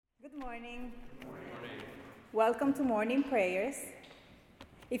Morning. Good morning. Welcome to morning prayers.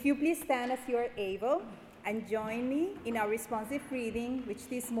 If you please stand as you are able and join me in our responsive reading, which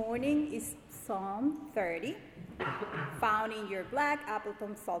this morning is Psalm 30, found in your black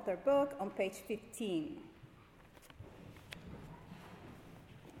Appleton Psalter book on page 15.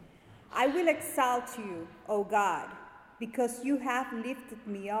 I will exalt you, O God, because you have lifted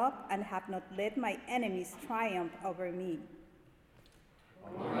me up and have not let my enemies triumph over me.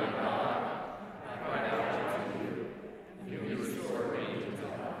 O my God, I cried out to you, and you restored me to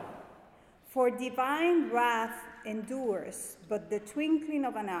health. For divine wrath endures but the twinkling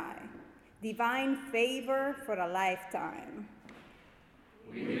of an eye, divine favor for a lifetime.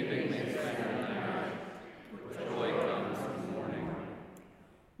 Weeping may spend the night, but joy comes in the morning.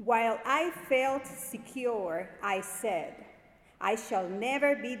 While I felt secure, I said, I shall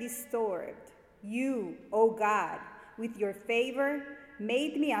never be disturbed. You, O God, with your favor,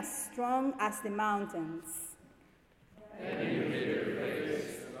 made me as strong as the mountains. And you hid your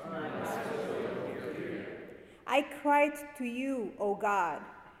face, and I still your fear. I cried to you, O God.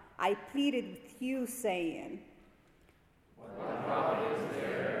 I pleaded with you, saying, What profit is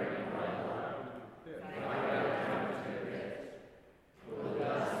there in my blood, if I go down to the pit? Will the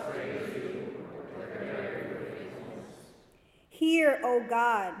dust praise you, or declare your faithfulness? Hear, O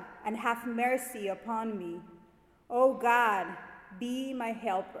God, and have mercy upon me. O God, be my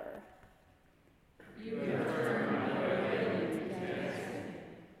helper. You have turned my way into dancing.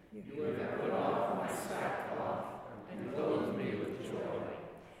 You have put off my sackcloth and clothed me with joy.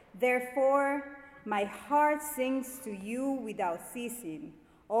 Therefore, my heart sings to you without ceasing.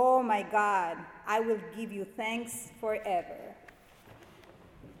 O my God, I will give you thanks forever.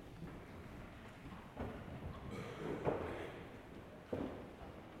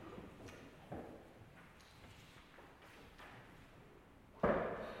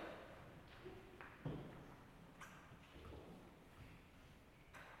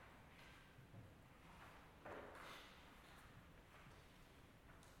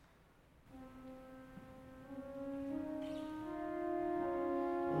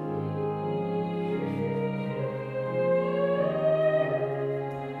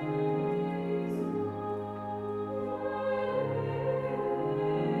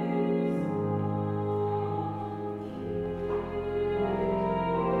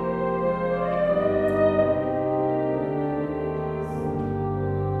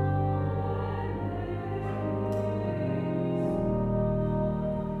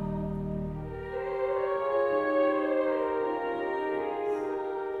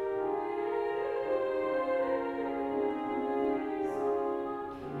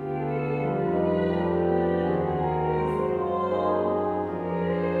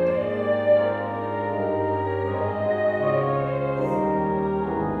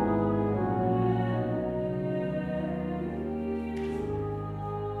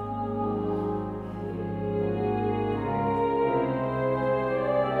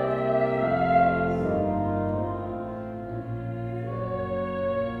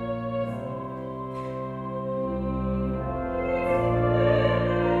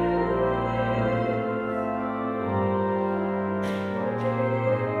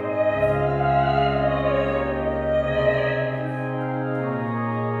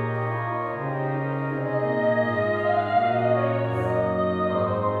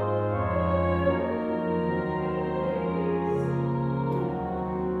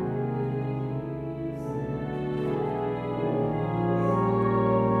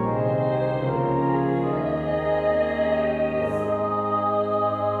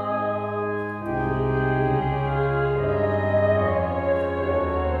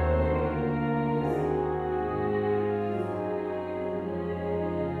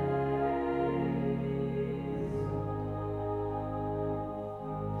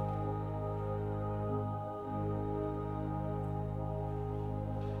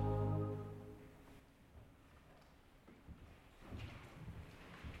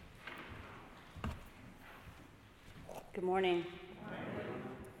 Good morning.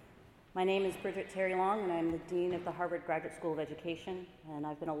 My name is Bridget and I'm the Dean of the Harvard Graduate School of Education, and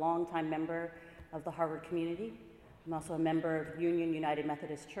I've been a longtime member of the Harvard community. I'm also a member of Union United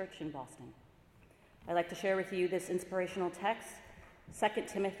Methodist Church in Boston. I'd like to share with you this inspirational text, 2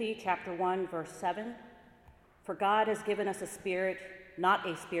 Timothy chapter 1, verse 7. For God has given us a spirit, not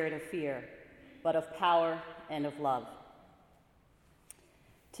a spirit of fear, but of power and of love.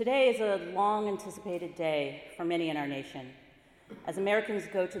 Today is a long-anticipated day for many in our nation. As Americans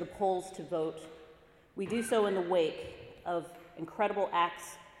go to the polls to vote, we do so in the wake of incredible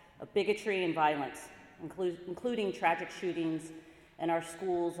acts of bigotry and violence, including tragic shootings in our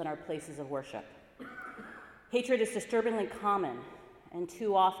schools and our places of worship. Hatred is disturbingly common, and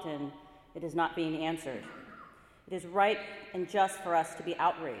too often it is not being answered. It is right and just for us to be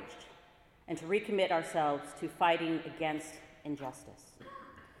outraged and to recommit ourselves to fighting against injustice.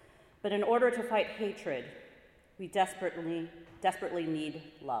 But in order to fight hatred, we desperately need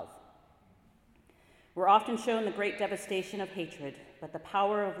love. We're often shown the great devastation of hatred, but the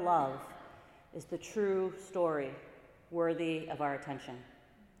power of love is the true story worthy of our attention.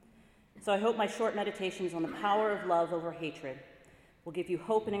 So I hope my short meditations on the power of love over hatred will give you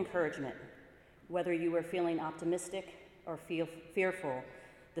hope and encouragement, whether you are feeling optimistic or fearful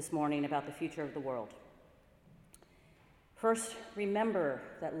this morning about the future of the world. First, remember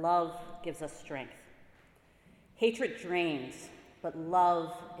that love gives us strength. Hatred drains, but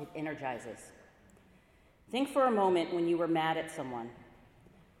love, it energizes. Think for a moment when you were mad at someone.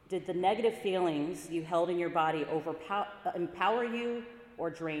 Did the negative feelings you held in your body empower you or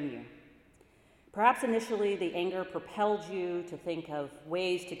drain you? Perhaps initially the anger propelled you to think of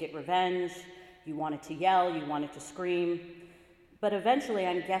ways to get revenge. You wanted to yell, you wanted to scream. But eventually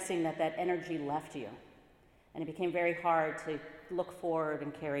I'm guessing that energy left you, and it became very hard to look forward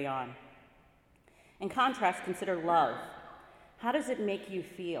and carry on. In contrast, consider love. How does it make you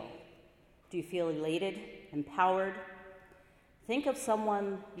feel? Do you feel elated, empowered? Think of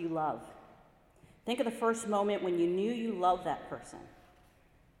someone you love. Think of the first moment when you knew you loved that person.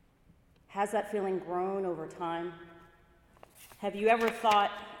 Has that feeling grown over time? Have you ever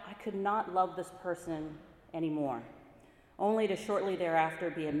thought, I could not love this person anymore, only to shortly thereafter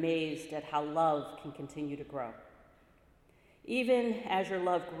be amazed at how love can continue to grow? Even as your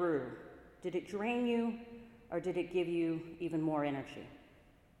love grew, did it drain you or did it give you even more energy?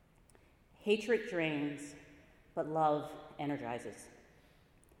 Hatred drains, but love energizes.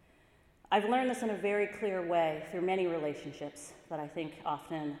 I've learned this in a very clear way through many relationships, but I think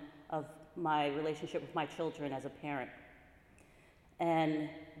often of my relationship with my children as a parent. And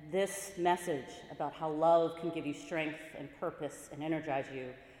this message about how love can give you strength and purpose and energize you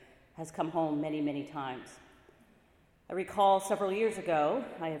has come home many, many times. I recall several years ago,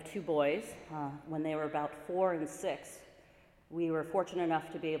 I have two boys, when they were about 4 and 6, we were fortunate enough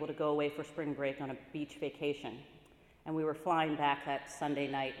to be able to go away for spring break on a beach vacation. And we were flying back that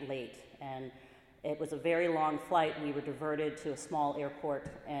Sunday night late. And it was a very long flight. We were diverted to a small airport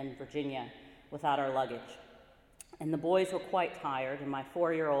in Virginia without our luggage. And the boys were quite tired, and my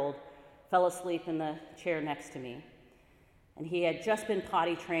 4-year-old fell asleep in the chair next to me. And he had just been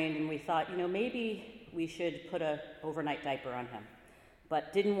potty trained, and we thought, maybe we should put an overnight diaper on him,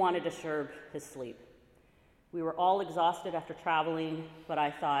 but didn't want to disturb his sleep. We were all exhausted after traveling, but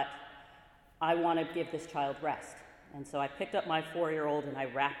I thought, I want to give this child rest. And so I picked up my 4-year-old and I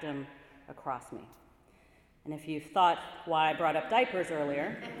wrapped him across me. And if you thought why I brought up diapers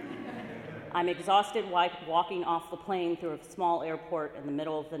earlier, I'm exhausted walking off the plane through a small airport in the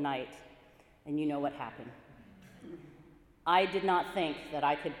middle of the night, and you know what happened. I did not think that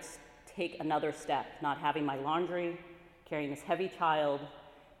I could take another step, not having my laundry, carrying this heavy child,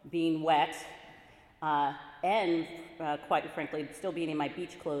 being wet, and quite frankly, still being in my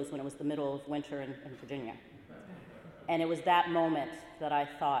beach clothes when it was the middle of winter in Virginia. And it was that moment that I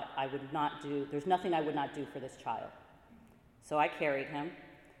thought there's nothing I would not do for this child. So I carried him,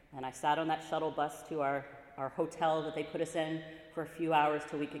 and I sat on that shuttle bus to our hotel that they put us in for a few hours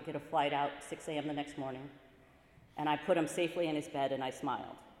till we could get a flight out 6 a.m. the next morning. And I put him safely in his bed, and I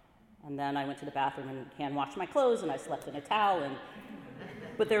smiled. And then I went to the bathroom and hand-washed my clothes, and I slept in a towel.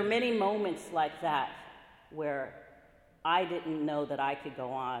 But there are many moments like that where I didn't know that I could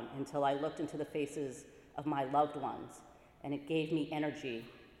go on until I looked into the faces of my loved ones, and it gave me energy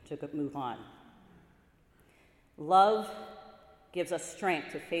to move on. Love gives us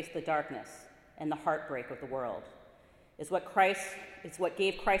strength to face the darkness and the heartbreak of the world. It's what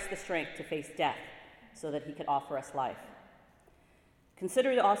gave Christ the strength to face death so that he could offer us life.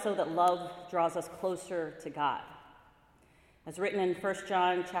 Consider also that love draws us closer to God. As written in 1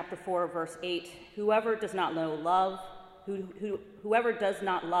 John chapter 4, verse 8, whoever does not love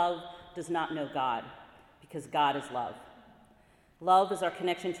does not know God, because God is love. Love is our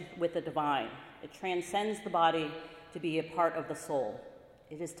connection with the divine. It transcends the body to be a part of the soul.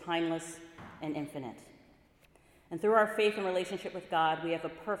 It is timeless and infinite. And through our faith and relationship with God, we have a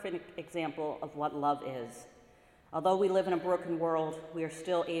perfect example of what love is. Although we live in a broken world, we are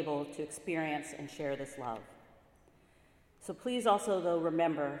still able to experience and share this love. So please also, though,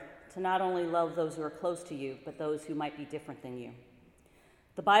 remember to not only love those who are close to you, but those who might be different than you.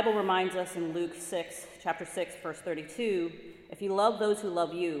 The Bible reminds us in Luke chapter 6, verse 32, if you love those who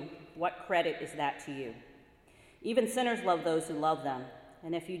love you, what credit is that to you? Even sinners love those who love them.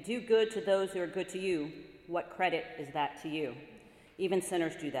 And if you do good to those who are good to you, what credit is that to you? Even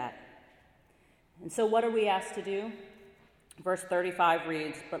sinners do that. And so what are we asked to do? Verse 35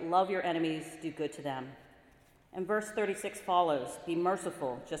 reads, "But love your enemies, do good to them." And verse 36 follows, "Be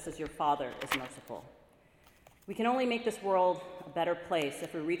merciful, just as your Father is merciful." We can only make this world a better place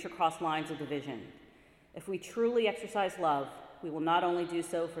if we reach across lines of division. If we truly exercise love, we will not only do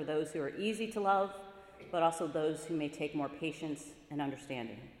so for those who are easy to love, but also those who may take more patience and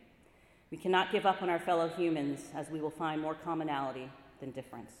understanding. We cannot give up on our fellow humans, as we will find more commonality than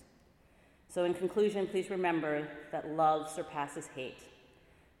difference. So in conclusion, please remember that love surpasses hate.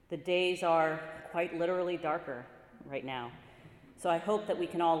 The days are quite literally darker right now. So I hope that we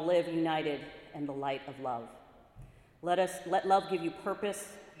can all live united in the light of love. Let love give you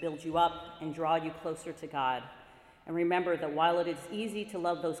purpose, build you up, and draw you closer to God. And remember that while it is easy to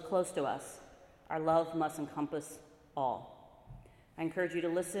love those close to us, our love must encompass all. I encourage you to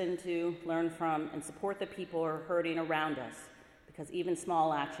listen to, learn from, and support the people who are hurting around us, because even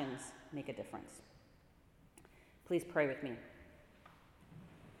small actions make a difference. Please pray with me.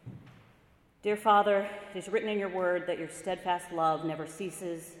 Dear Father, it is written in your word that your steadfast love never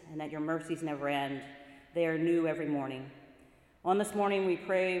ceases and that your mercies never end. They are new every morning. On this morning, we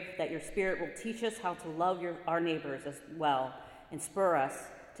pray that your Spirit will teach us how to love our neighbors as well and spur us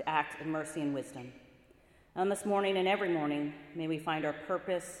to act in mercy and wisdom. On this morning and every morning, may we find our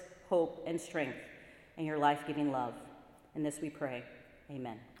purpose, hope, and strength in your life-giving love. In this we pray.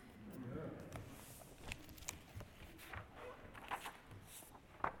 Amen.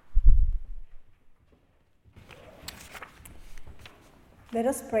 Let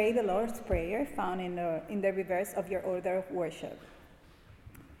us pray the Lord's Prayer found in the reverse of your order of worship.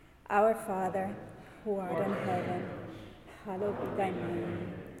 Our Father, who art in heaven, hallowed be thy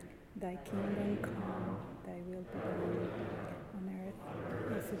name. Thy kingdom come, thy will be done, on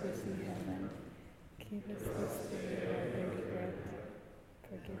earth as it is in heaven. Give us this day our daily bread.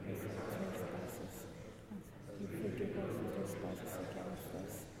 Forgive us our trespasses, as we forgive us who trespasses against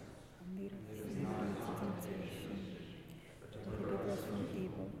us. And lead us not into temptation, but deliver us from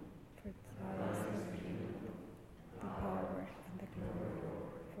evil. For thine is the reign, the power, and the glory,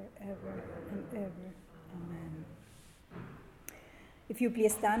 forever and ever. Amen. If you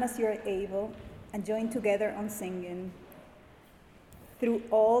please stand as you are able and join together on singing "Through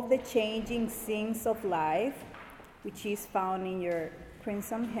All the Changing Scenes of Life," which is found in your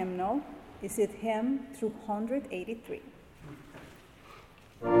Crimson hymnal. Is it hymn 283?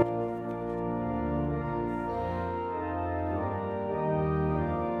 Amen.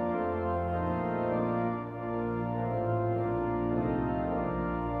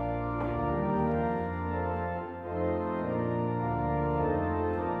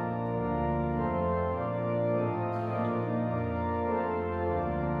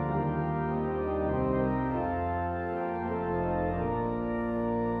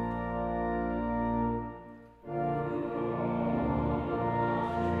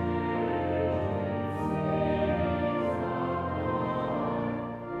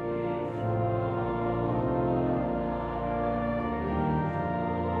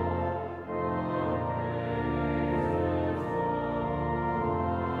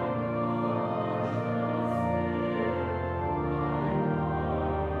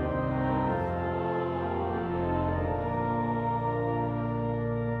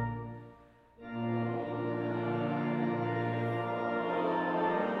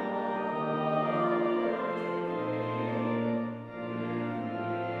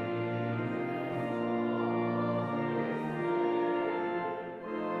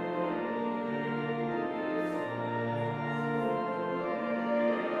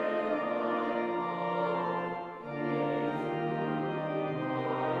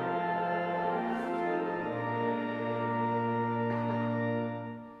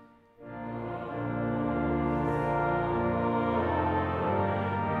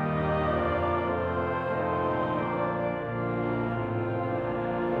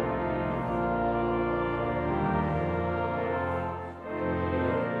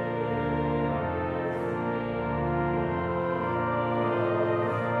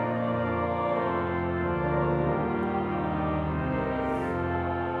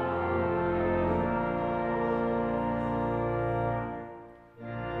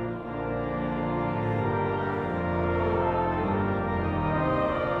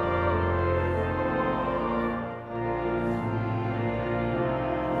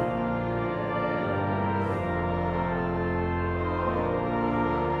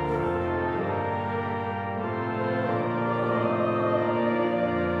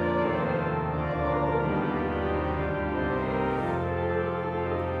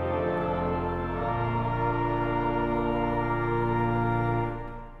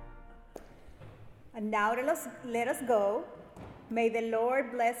 Now let us go. May the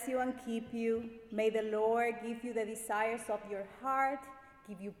Lord bless you and keep you. May the Lord give you the desires of your heart,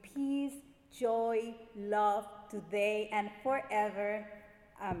 give you peace, joy, love, today and forever.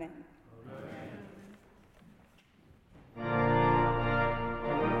 Amen. Amen.